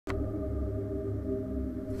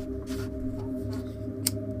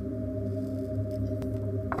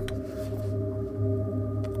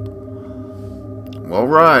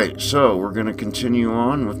Alright, so we're going to continue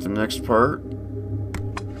on with the next part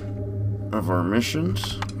of our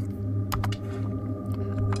missions.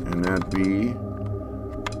 And that'd be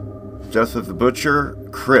Death of the Butcher,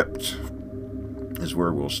 Crypt is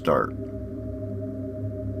where we'll start.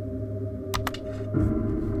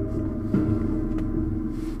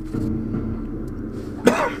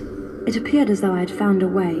 It appeared as though I had found a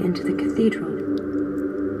way into the cathedral.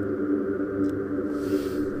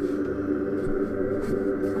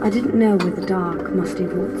 I didn't know where the dark, musty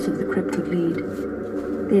vaults of the crypt would lead.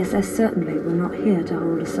 The SS certainly were not here to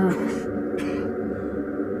hold a service.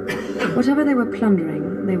 Whatever they were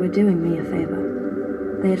plundering, they were doing me a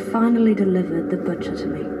favor. They had finally delivered the butcher to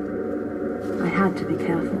me. I had to be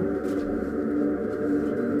careful.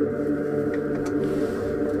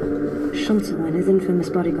 Schunsel and his infamous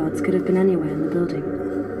bodyguards could have been anywhere in the building.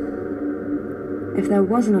 If there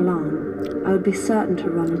was an alarm, I would be certain to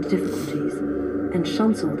run into difficulties, and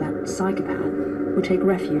Schunsel, that psychopath, would take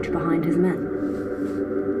refuge behind his men.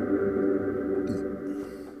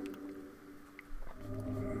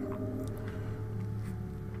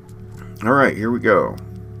 Alright, here we go.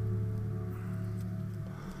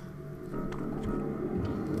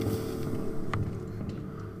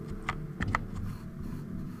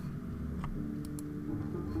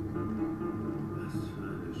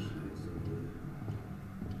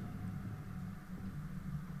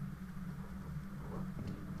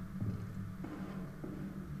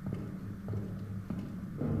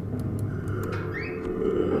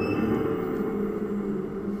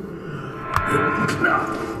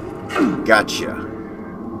 Gotcha.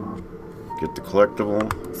 Get the collectible.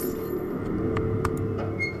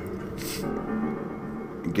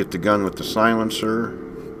 Get the gun with the silencer.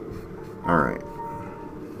 Alright.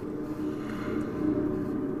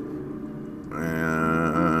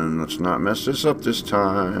 And let's not mess this up this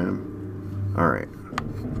time. Alright.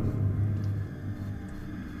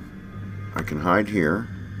 I can hide here.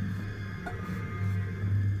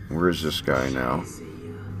 Where is this guy now?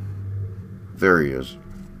 There he is.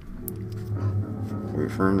 Wait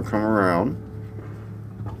for him to come around.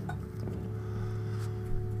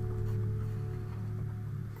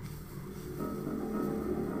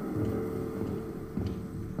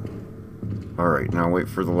 Alright, now wait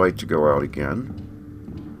for the light to go out again.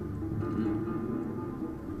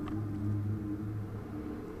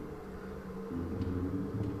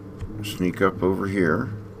 Sneak up over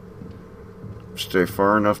here. Stay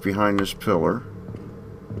far enough behind this pillar.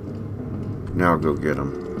 Now go get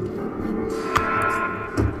him.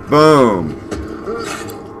 Boom!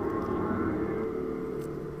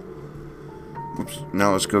 Oops.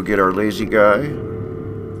 Now let's go get our lazy guy.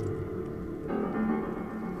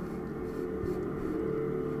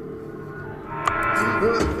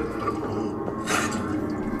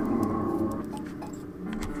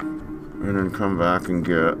 And then come back and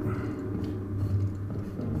get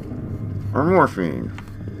our morphine.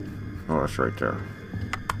 Oh, that's right there.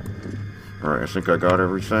 Alright, I think I got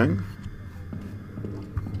everything.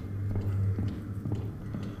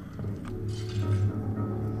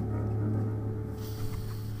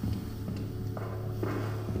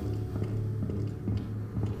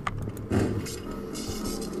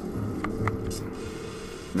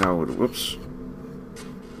 Now, whoops.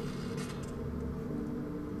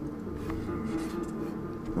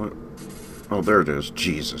 What? Oh, there it is.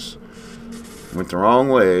 Jesus. Went the wrong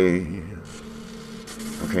way.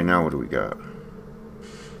 Okay, now what do we got?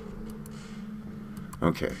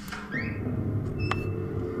 Okay.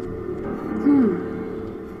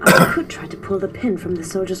 I could try to pull the pin from the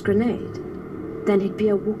soldier's grenade. Then he'd be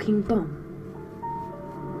a walking bomb.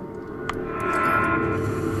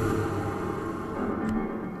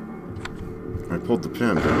 I pulled the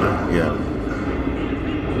pin, didn't I? Yeah.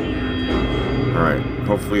 Alright,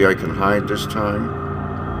 hopefully I can hide this time.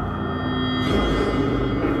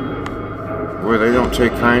 Boy, they don't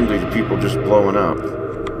take kindly to people just blowing up.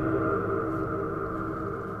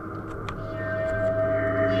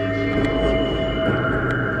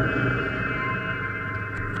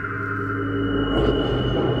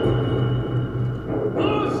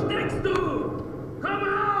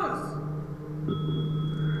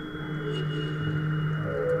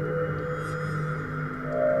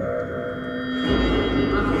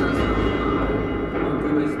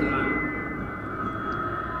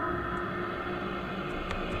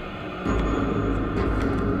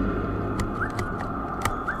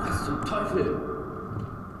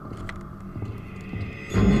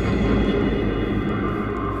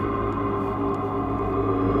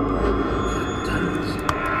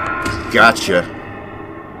 Gotcha.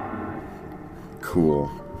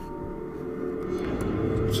 Cool.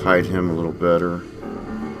 Let's hide him a little better.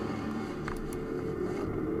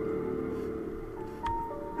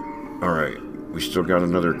 Alright, we still got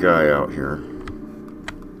another guy out here.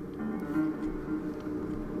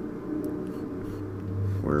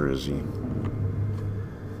 Where is he?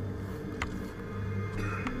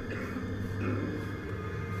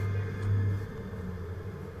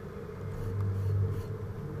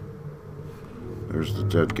 There's the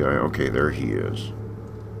dead guy. Okay, there he is.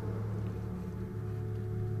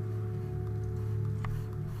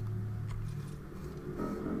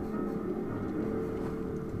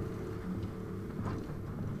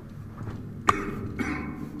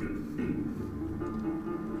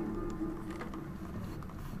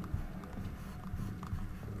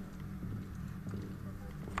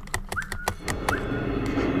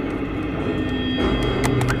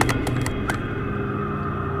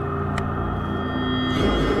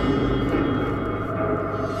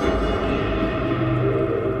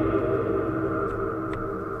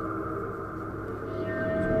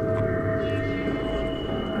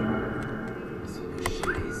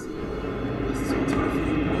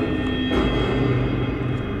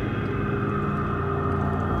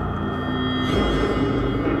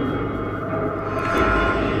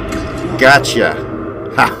 Gotcha!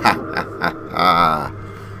 Ha ha ha ha ha!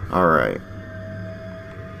 Alright.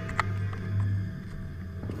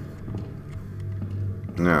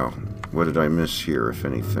 Now, what did I miss here, if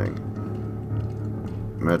anything?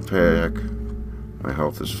 Med pack. My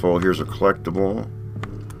health is full. Here's a collectible.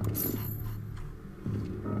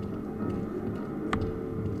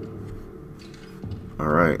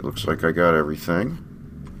 Alright, looks like I got everything.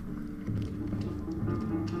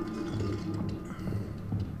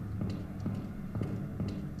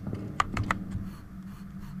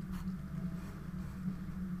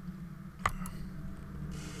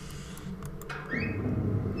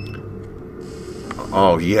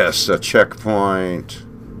 Oh yes, a checkpoint.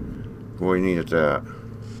 Boy, needed that.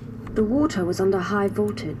 The water was under high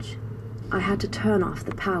voltage. I had to turn off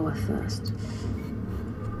the power first.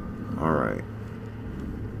 Alright.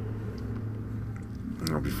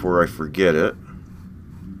 Now, before I forget it,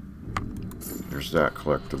 there's that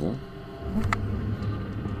collectible.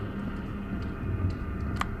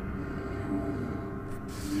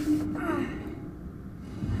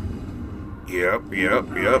 Yep.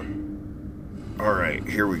 Alright,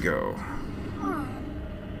 here we go.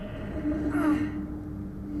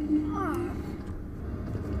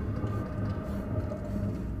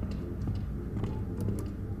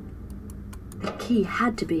 The key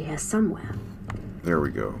had to be here somewhere. There we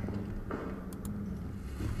go.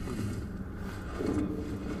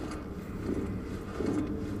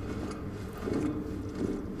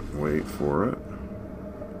 Wait for it.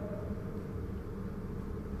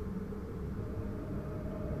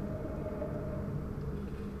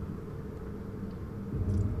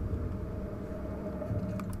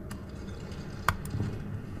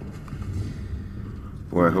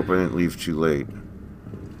 Boy, I hope I didn't leave too late.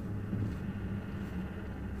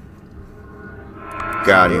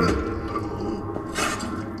 Got him.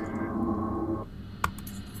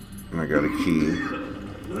 I got a key.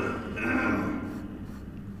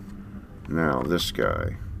 Now, this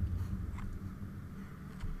guy.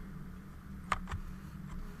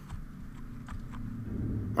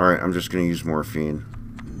 Alright, I'm just going to use morphine.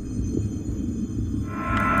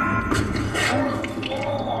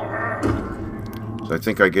 So I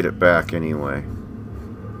think I get it back anyway.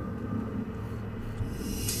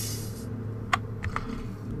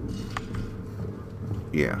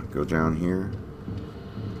 Yeah, go down here.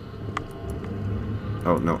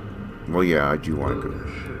 Oh, no. Well, yeah, I do want to go.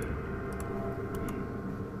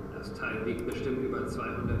 Das Teil wiegt bestimmt über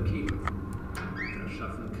 200 Kilo. Das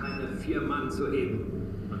schaffen keine 4 Mann zu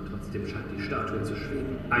heben. Und trotzdem scheint die Statue zu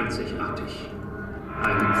schweben. Einzigartig.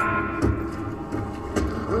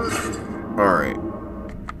 Alright.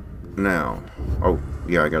 Now. Oh,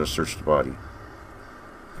 yeah, I gotta search the body.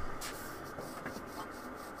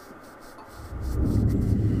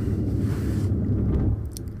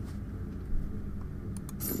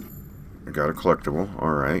 I got a collectible.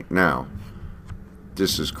 Alright, now.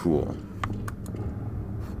 This is cool.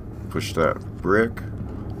 Push that brick.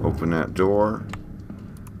 Open that door.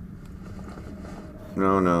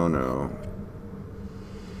 No.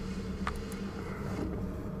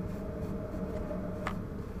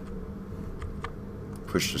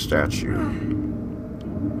 Push the statue.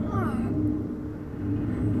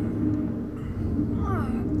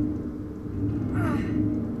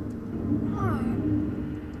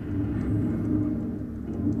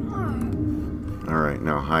 Alright,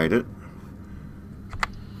 now hide it.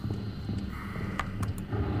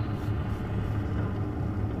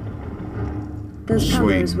 Those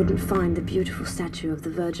fellows wouldn't find the beautiful statue of the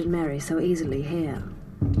Virgin Mary so easily here.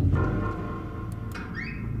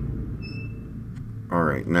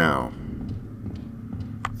 Alright, now.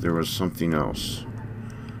 There was something else.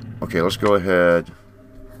 Okay, let's go ahead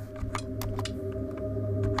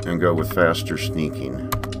and go with faster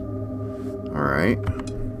sneaking. Alright.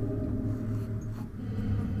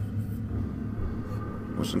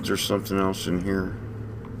 Wasn't there something else in here?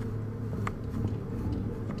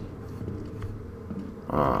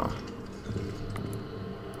 Ah.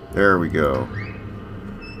 There we go.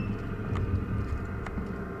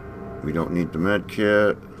 We don't need the med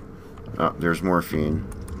kit. Ah, there's morphine.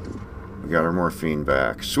 We got our morphine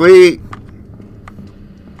back. Sweet!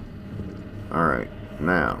 Alright,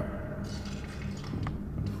 now.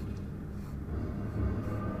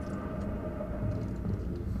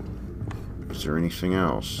 Is there anything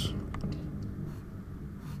else?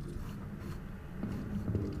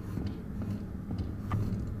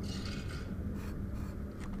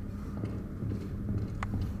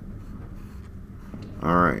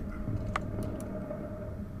 Alright.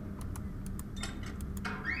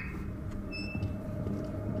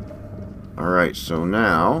 Alright, so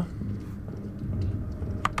now...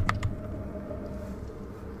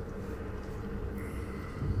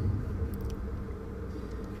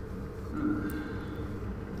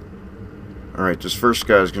 Alright, this first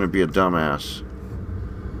guy is going to be a dumbass.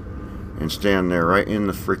 And stand there right in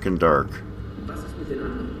the freaking dark. Was ist mit den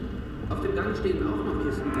anderen? Auf dem Gang stehen auch noch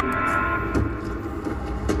Kisten.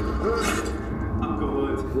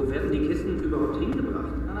 Abgeholt. Wo werden die Kisten überhaupt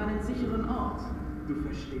hingebracht? An einen sicheren Ort. Du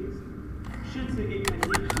verstehst. Schütze gegen ein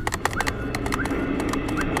Licht.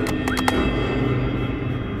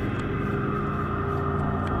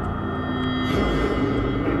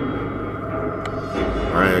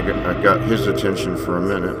 Alright, I got his attention for a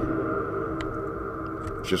minute.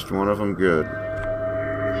 Just one of them, good.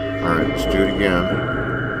 Alright, let's do it again.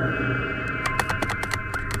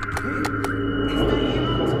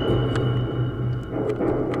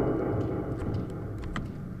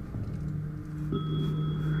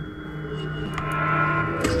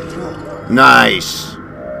 Nice!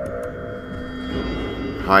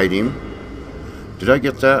 Hide him. Did I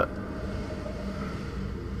get that?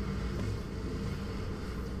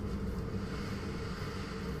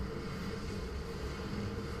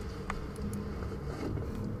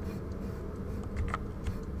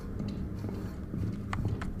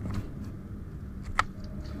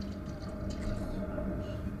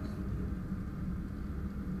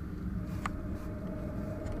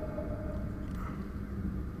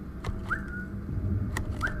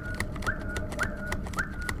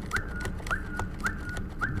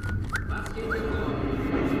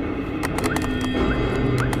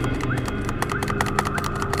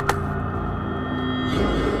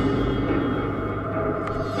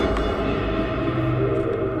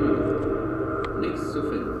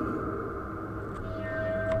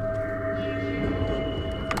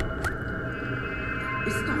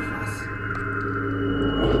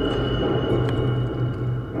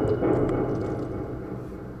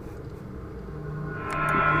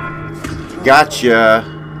 Gotcha!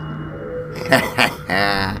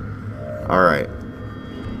 Alright.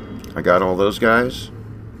 I got all those guys.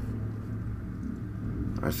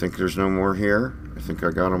 I think there's no more here. I think I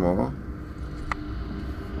got them all.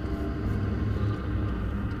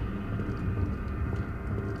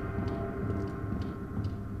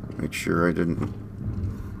 Make sure I didn't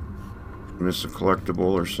miss a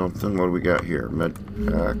collectible or something. What do we got here? Med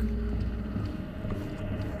pack.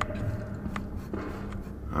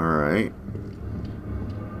 Alright.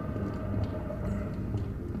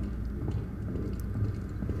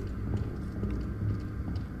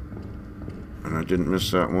 And I didn't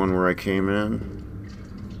miss that one where I came in.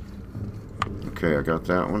 Okay, I got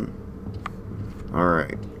that one.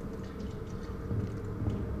 Alright.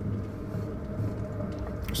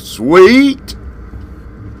 Sweet!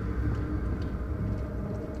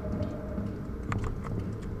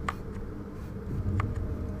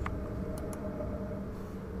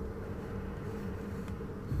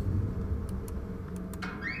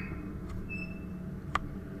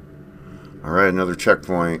 Alright, another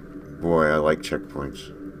checkpoint. Boy, I like checkpoints.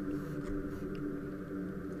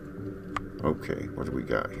 Okay, what do we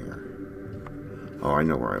got here? Oh, I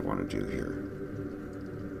know where I want to do here.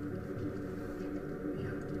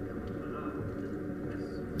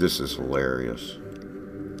 This is hilarious.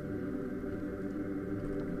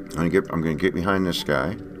 I'm gonna get behind this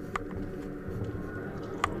guy.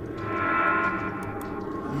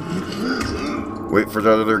 Wait for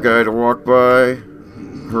that other guy to walk by.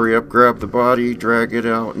 Hurry up, grab the body, drag it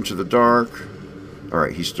out into the dark.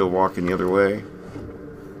 Alright, he's still walking the other way.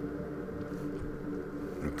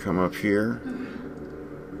 I'll come up here.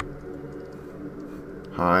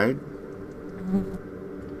 Hide.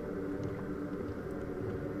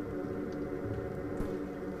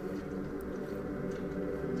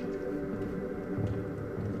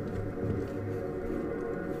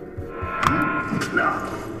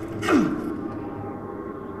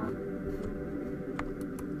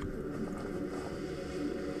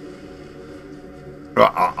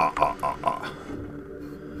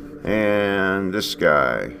 this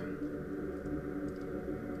guy?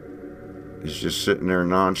 He's just sitting there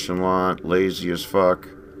nonchalant, lazy as fuck.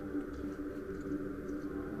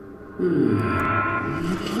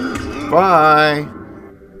 Bye!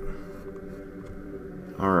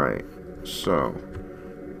 Alright, so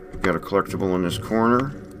we got a collectible in this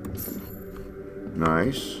corner.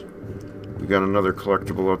 Nice. We got another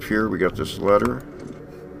collectible up here. We got this letter.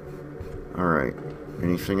 Alright,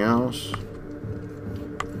 anything else?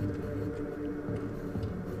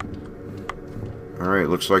 Alright,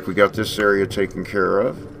 looks like we got this area taken care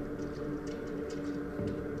of.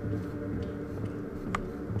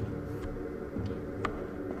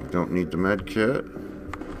 Don't need the med kit.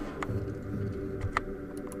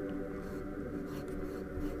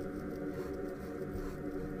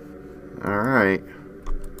 Alright.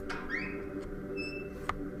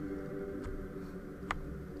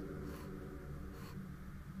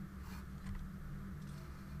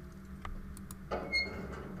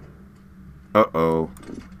 Uh-oh.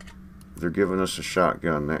 They're giving us a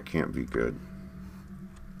shotgun. That can't be good.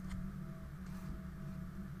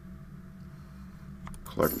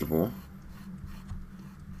 Collectible.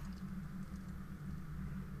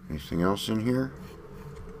 Anything else in here?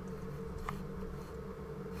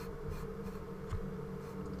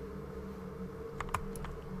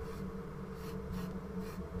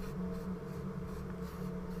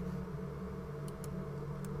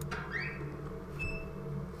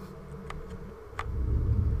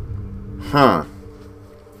 Huh.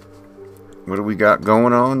 What do we got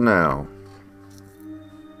going on now?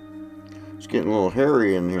 It's getting a little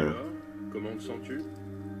hairy in here. Alors, comment te sens-tu?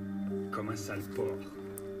 Comme un sale porc.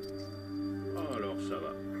 Ah, alors ça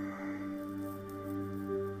va.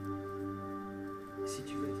 Si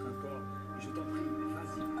tu veux être un porc, je t'en prie,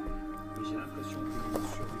 vas-y. Mais j'ai l'impression que nous ne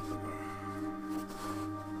survivons pas.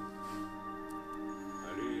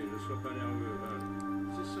 Allez, ne sois pas nerveux, Val.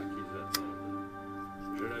 C'est ça qu'ils attendent.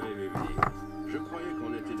 Je l'avais vu venir. Je croyais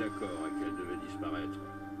qu'on était d'accord et qu'elle devait disparaître.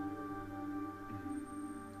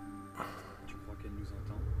 Tu crois qu'elle nous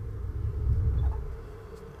entend?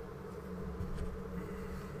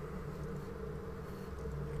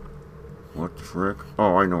 What the frick?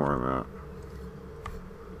 Oh, I know where I'm at.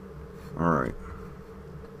 Alright.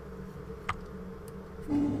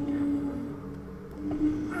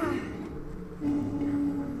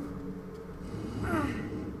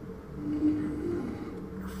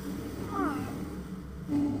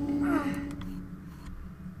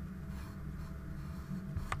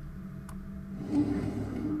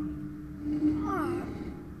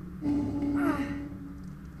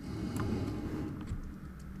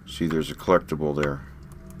 See, there's a collectible there.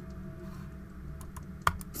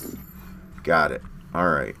 Got it.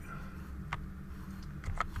 Alright.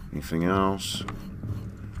 Anything else?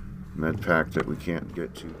 Med pack that we can't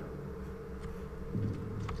get to.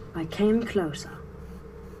 I came closer.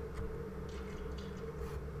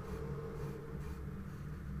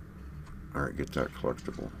 Alright, get that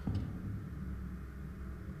collectible.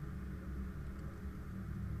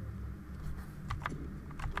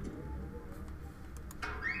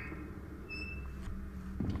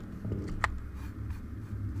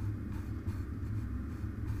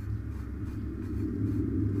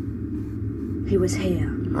 He was here,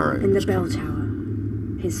 All right, in the let's bell go.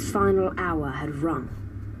 tower. His final hour had rung.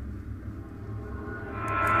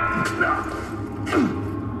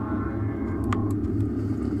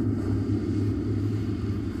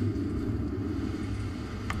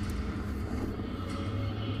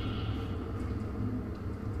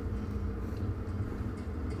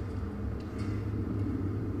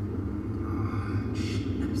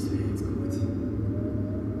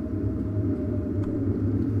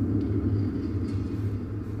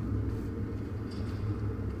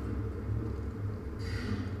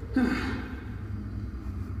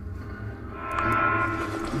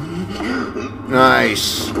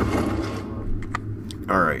 Nice.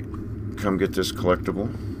 Alright. Come get this collectible.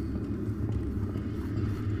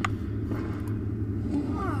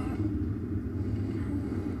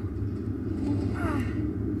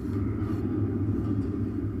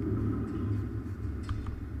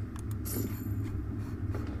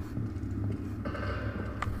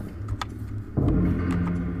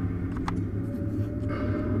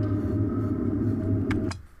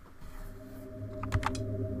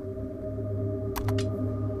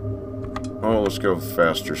 Oh, let's go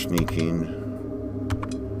faster sneaking.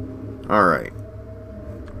 Alright.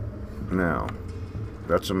 Now,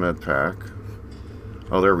 that's a med pack.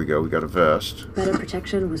 Oh, there we go. We got a vest. Better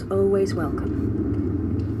protection was always welcome.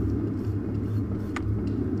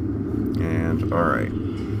 And, alright.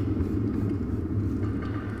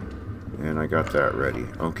 And I got that ready.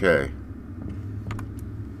 Okay.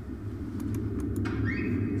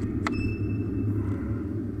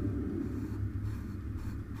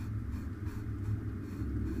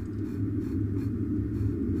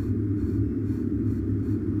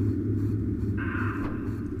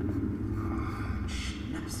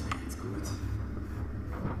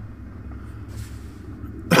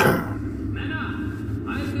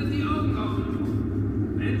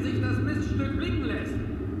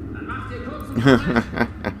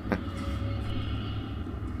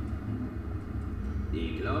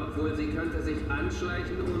 Die glaubt wohl, sie könnte sich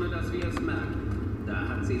anschleichen, ohne dass wir es merken. Da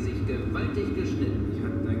hat sie sich gewaltig geschnitten. Ich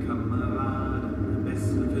hab ne Kameraden, am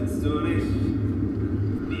besten findest du nicht.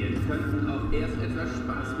 Wir könnten auch erst etwas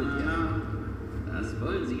Spaß mit ihr haben. Das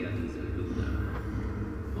wollen sie ja, diese Luder.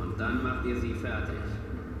 Und dann macht ihr sie fertig.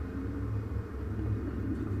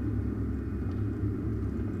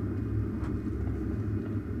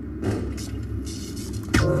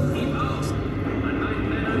 Gib auf! An meinen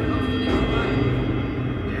Männern kommst du nicht vorbei.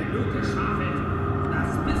 Der Blut geschwafelt.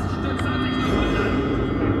 Das Miststück soll sich noch wundern.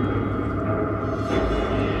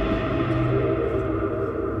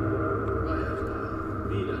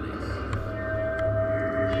 Wieder nichts.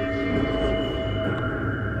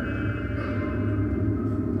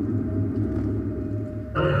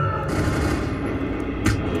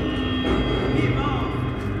 Gib auf!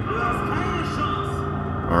 Du hast keine Chance!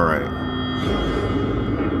 Alright.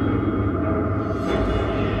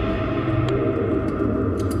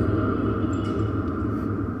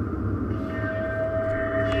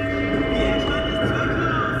 Widerstand ist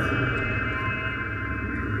zwecklos!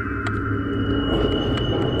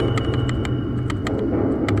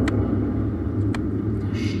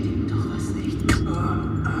 Da stimmt doch was nicht.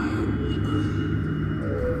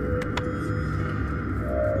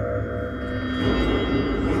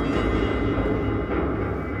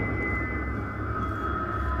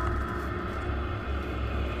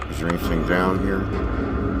 Is there anything down here?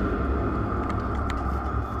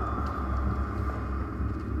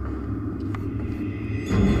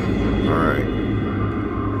 Alright.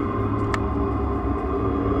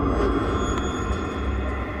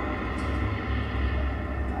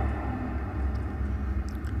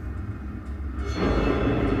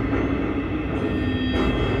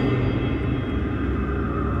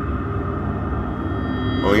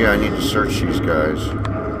 Oh yeah, I need to search these guys.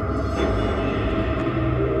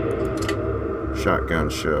 Shotgun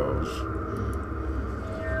shells.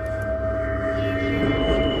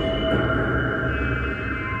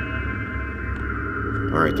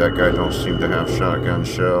 Alright, that guy don't seem to have shotgun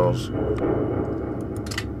shells.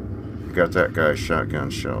 Got that guy's shotgun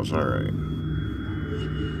shells, alright.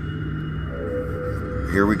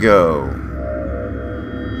 Here we go.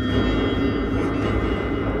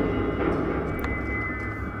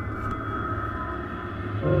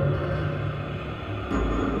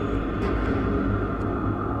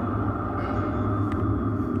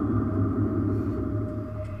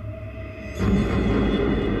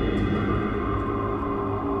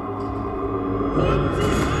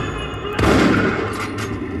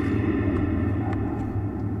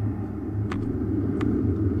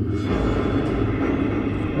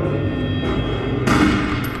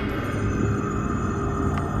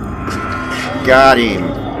 Got him.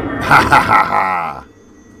 Ha ha ha ha.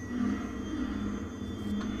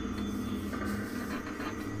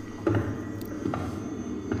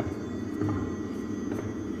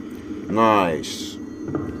 Nice.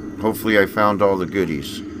 Hopefully I found all the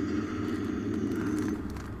goodies.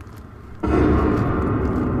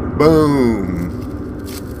 Boom.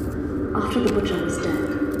 After the butcher was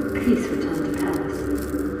dead, peace returned to Paris.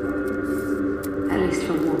 At least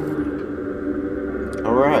for one night.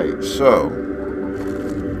 Alright, so.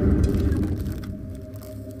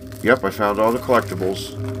 Yep, I found all the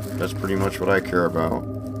collectibles. That's pretty much what I care about.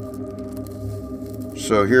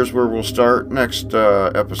 So here's where we'll start next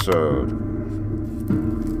episode.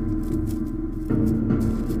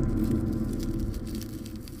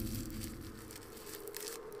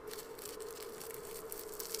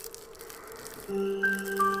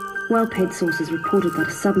 Well-paid sources reported that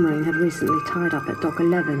a submarine had recently tied up at Dock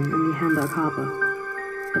 11 in the Hamburg harbor.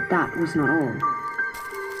 But that was not all.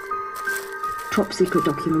 Top-secret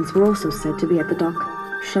documents were also said to be at the dock,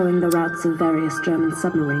 showing the routes of various German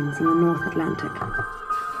submarines in the North Atlantic.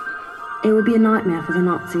 It would be a nightmare for the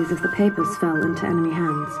Nazis if the papers fell into enemy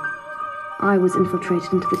hands. I was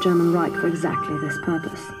infiltrated into the German Reich for exactly this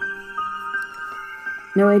purpose.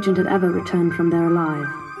 No agent had ever returned from there alive.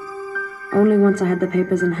 Only once I had the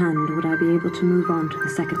papers in hand would I be able to move on to the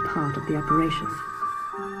second part of the operation.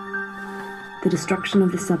 The destruction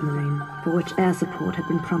of the submarine, for which air support had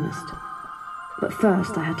been promised. But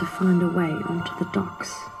first I had to find a way onto the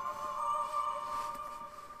docks.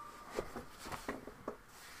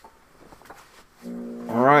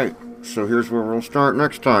 Alright, so here's where we'll start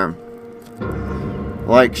next time.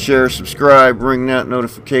 Like, share, subscribe, ring that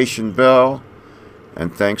notification bell,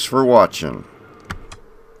 and thanks for watching.